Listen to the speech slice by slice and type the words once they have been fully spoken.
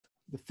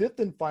The fifth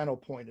and final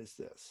point is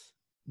this: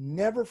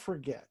 never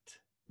forget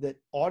that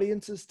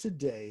audiences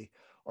today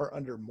are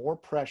under more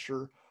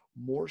pressure,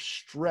 more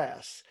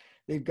stress.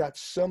 They've got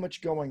so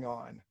much going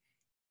on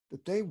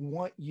that they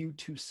want you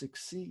to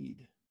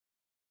succeed.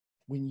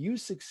 When you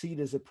succeed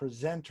as a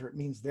presenter, it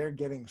means they're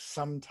getting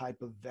some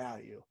type of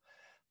value.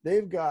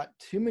 They've got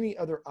too many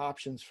other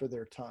options for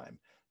their time,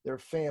 their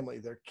family,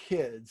 their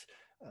kids,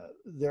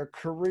 their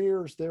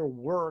careers, their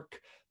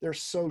work, their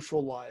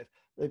social life.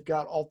 They've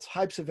got all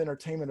types of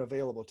entertainment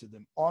available to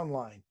them: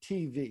 online,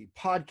 TV,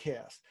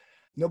 podcasts.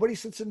 Nobody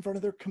sits in front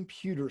of their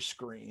computer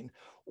screen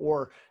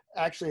or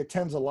actually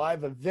attends a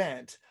live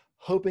event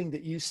hoping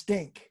that you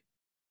stink.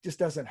 Just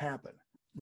doesn't happen.